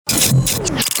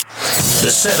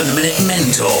The 7 Minute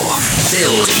Mentor.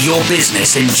 Build your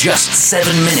business in just 7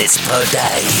 minutes per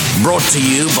day. Brought to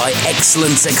you by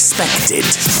Excellence Expected,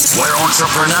 where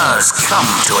entrepreneurs come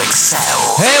to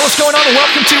excel. Hey, what's going on?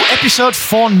 Welcome to episode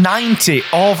 490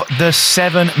 of the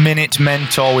 7 Minute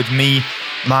Mentor with me,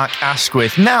 Mark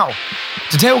Asquith. Now,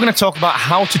 today we're going to talk about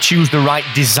how to choose the right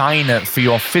designer for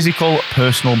your physical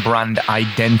personal brand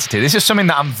identity. This is something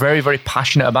that I'm very, very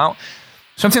passionate about.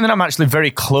 Something that I'm actually very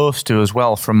close to as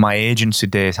well from my agency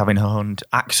days, having owned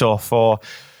Axo for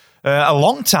a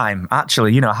long time,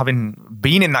 actually. You know, having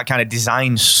been in that kind of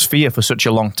design sphere for such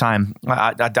a long time,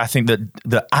 I think that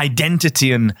the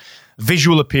identity and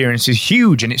visual appearance is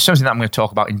huge, and it's something that I'm going to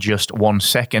talk about in just 1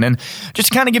 second. And just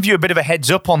to kind of give you a bit of a heads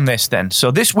up on this then.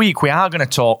 So this week we are going to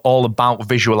talk all about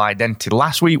visual identity.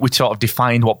 Last week we sort of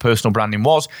defined what personal branding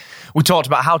was. We talked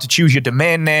about how to choose your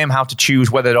domain name, how to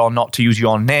choose whether or not to use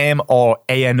your name or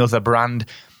another brand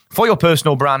for your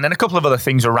personal brand, and a couple of other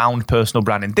things around personal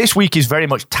branding. This week is very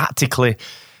much tactically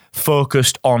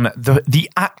focused on the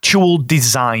actual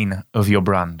design of your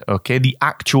brand, okay? The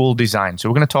actual design. So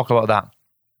we're going to talk about that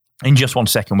in just 1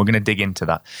 second. We're going to dig into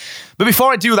that. But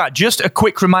before I do that, just a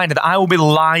quick reminder that I will be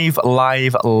live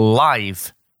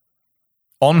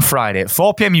on Friday at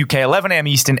 4 p.m. UK, 11 a.m.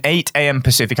 Eastern, 8 a.m.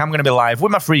 Pacific. I'm going to be live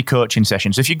with my free coaching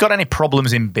session. So if you've got any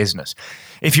problems in business,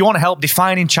 if you want help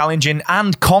defining, challenging,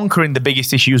 and conquering the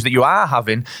biggest issues that you are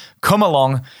having, come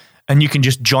along and you can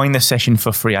just join the session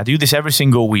for free. I do this every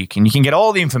single week, and you can get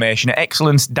all the information at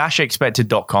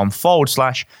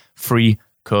excellence-expected.com/free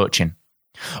coaching.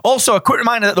 Also, a quick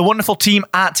reminder that the wonderful team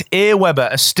at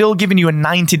Aweber are still giving you a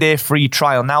 90-day free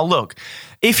trial. Now, look,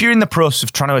 if you're in the process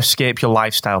of trying to escape your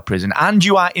lifestyle prison and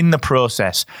you are in the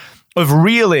process of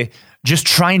really just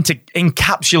trying to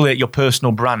encapsulate your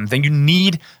personal brand, then you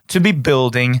need to be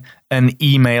building an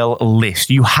email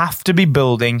list. You have to be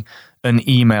building an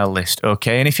email list,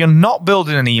 okay? And if you're not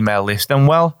building an email list, then,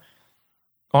 well,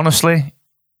 honestly,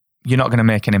 you're not going to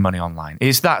make any money online.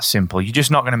 It's that simple. You're just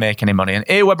not going to make any money. And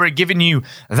Aweber are giving you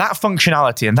that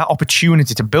functionality and that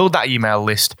opportunity to build that email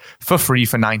list for free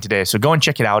for 90 days. So go and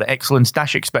check it out at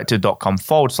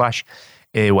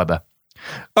excellence-expected.com/Aweber.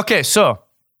 Okay, so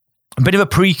a bit of a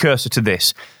precursor to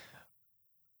this.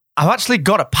 I've actually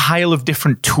got a pile of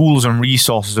different tools and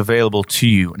resources available to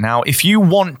you. Now, if you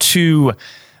want to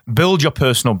build your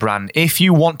personal brand, if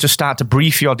you want to start to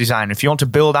brief your design, if you want to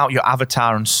build out your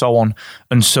avatar and so on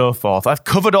and so forth, I've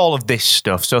covered all of this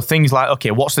stuff. So things like,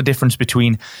 okay, what's the difference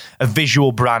between a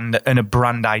visual brand and a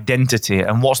brand identity?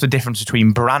 And what's the difference between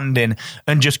branding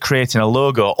and just creating a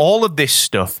logo? All of this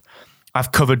stuff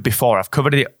I've covered before. I've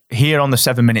covered it here on the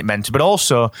 7 Minute Mentor, but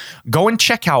also go and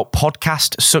check out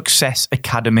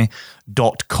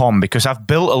podcastsuccessacademy.com, because I've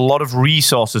built a lot of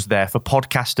resources there for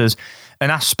podcasters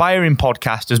and aspiring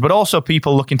podcasters, but also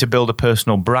people looking to build a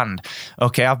personal brand.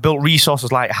 Okay, I've built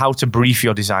resources like how to brief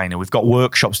your designer. We've got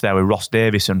workshops there with Ross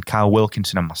Davis and Kyle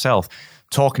Wilkinson and myself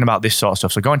talking about this sort of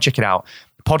stuff. So go and check it out,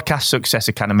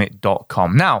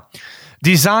 podcastsuccessacademy.com. Now,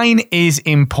 design is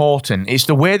important. It's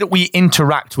the way that we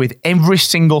interact with every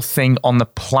single thing on the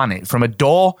planet, from a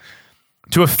door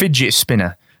to a fidget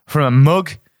spinner, from a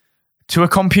mug to a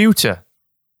computer.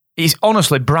 It's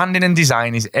honestly, branding and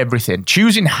design is everything.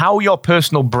 Choosing how your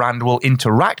personal brand will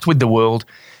interact with the world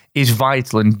is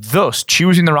vital, and thus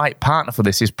choosing the right partner for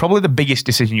this is probably the biggest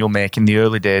decision you'll make in the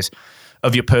early days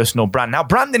of your personal brand. Now,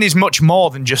 branding is much more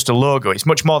than just a logo. It's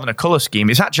much more than a color scheme.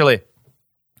 It's actually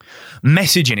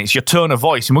messaging. It's your tone of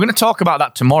voice. And we're going to talk about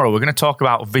that tomorrow. We're going to talk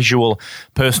about visual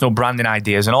personal branding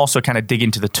ideas and also kind of dig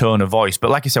into the tone of voice.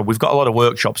 But like I said, we've got a lot of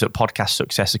workshops at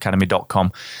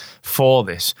podcastsuccessacademy.com for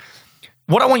this.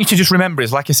 What I want you to just remember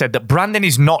is, like I said, that branding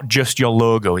is not just your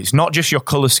logo. It's not just your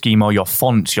color scheme or your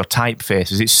fonts, your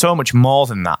typefaces. It's so much more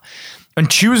than that. And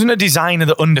choosing a designer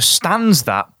that understands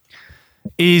that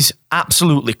is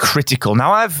absolutely critical.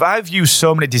 Now, I've used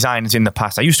so many designers in the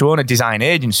past. I used to own a design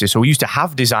agency, so we used to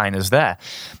have designers there.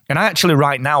 And I actually,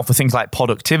 right now, for things like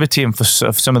productivity and for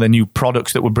some of the new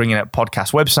products that we're bringing at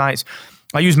podcast websites,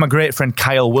 I use my great friend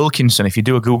Kyle Wilkinson. If you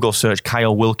do a Google search,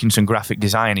 Kyle Wilkinson graphic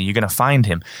designer, you're going to find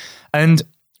him. And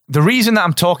the reason that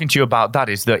I'm talking to you about that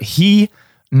is that he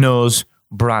knows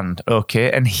brand, okay?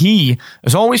 And he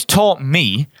has always taught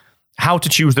me how to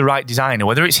choose the right designer,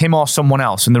 whether it's him or someone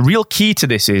else. And the real key to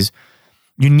this is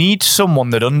you need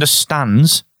someone that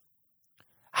understands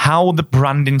how the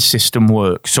branding system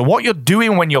works. So what you're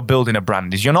doing when you're building a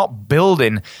brand is you're not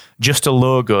building just a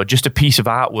logo, just a piece of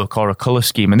artwork or a color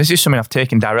scheme. And this is something I've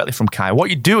taken directly from Kai. What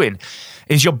you're doing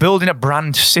is you're building a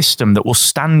brand system that will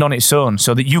stand on its own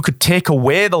so that you could take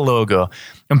away the logo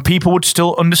and people would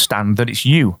still understand that it's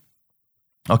you.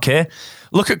 Okay?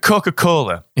 Look at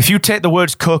Coca-Cola. If you take the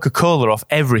words Coca-Cola off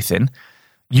everything,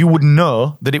 you would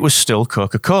know that it was still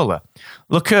Coca-Cola.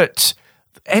 Look at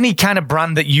any kind of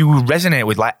brand that you resonate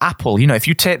with, like Apple. You know, if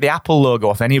you take the Apple logo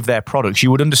off any of their products, you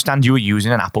would understand you were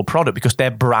using an Apple product because their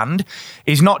brand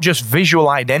is not just visual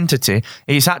identity,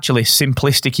 it's actually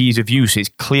simplistic ease of use, it's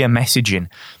clear messaging,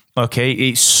 okay?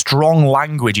 It's strong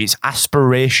language, it's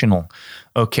aspirational,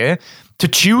 okay? To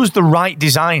choose the right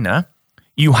designer,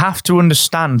 you have to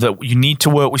understand that you need to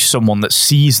work with someone that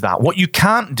sees that. What you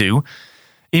can't do,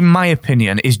 in my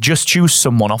opinion, is just choose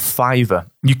someone off Fiverr.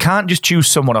 You can't just choose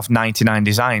someone off 99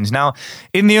 Designs. Now,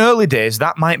 in the early days,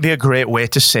 that might be a great way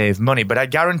to save money, but I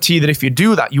guarantee that if you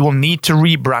do that, you will need to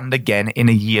rebrand again in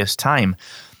a year's time.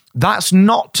 That's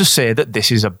not to say that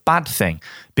this is a bad thing,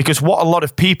 because what a lot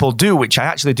of people do, which I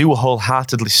actually do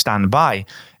wholeheartedly stand by,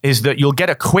 is that you'll get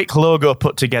a quick logo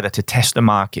put together to test the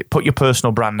market, put your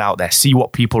personal brand out there, see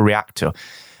what people react to.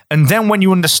 And then when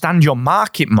you understand your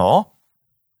market more,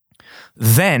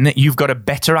 then you've got a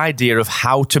better idea of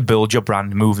how to build your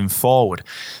brand moving forward.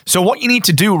 So what you need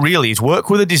to do really is work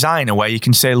with a designer where you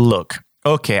can say, look,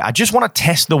 okay, I just want to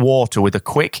test the water with a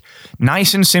quick,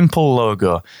 nice and simple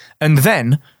logo. And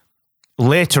then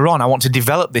later on, I want to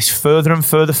develop this further and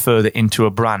further into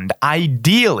a brand.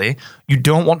 Ideally, you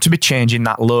don't want to be changing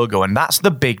that logo, and that's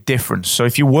the big difference. So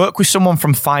if you work with someone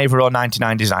from Fiverr or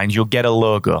 99 Designs, you'll get a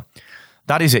logo.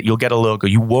 That is it. You'll get a logo.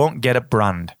 You won't get a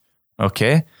brand,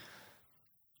 okay?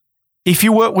 If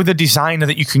you work with a designer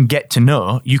that you can get to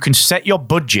know, you can set your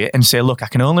budget and say, look, I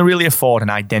can only really afford an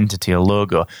identity, a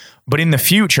logo. But in the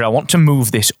future, I want to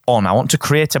move this on. I want to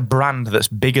create a brand that's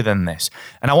bigger than this.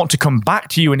 And I want to come back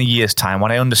to you in a year's time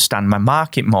when I understand my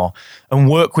market more and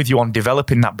work with you on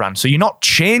developing that brand. So you're not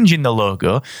changing the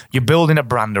logo, you're building a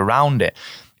brand around it.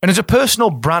 And as a personal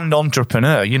brand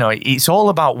entrepreneur, you know, it's all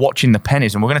about watching the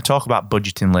pennies. And we're going to talk about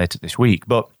budgeting later this week.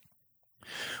 But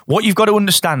what you've got to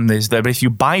understand is that if you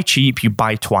buy cheap, you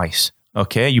buy twice,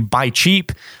 okay? You buy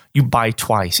cheap, you buy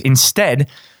twice. Instead,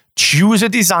 choose a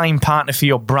design partner for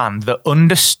your brand that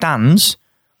understands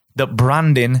that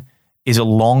branding is a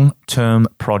long-term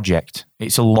project.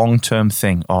 It's a long-term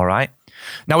thing, all right?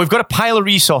 Now, we've got a pile of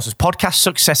resources,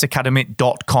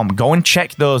 podcastsuccessacademy.com. Go and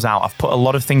check those out. I've put a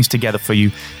lot of things together for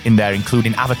you in there,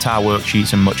 including avatar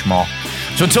worksheets and much more.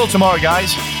 So until tomorrow,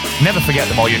 guys, never forget,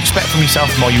 the more you expect from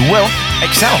yourself, the more you will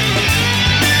excel.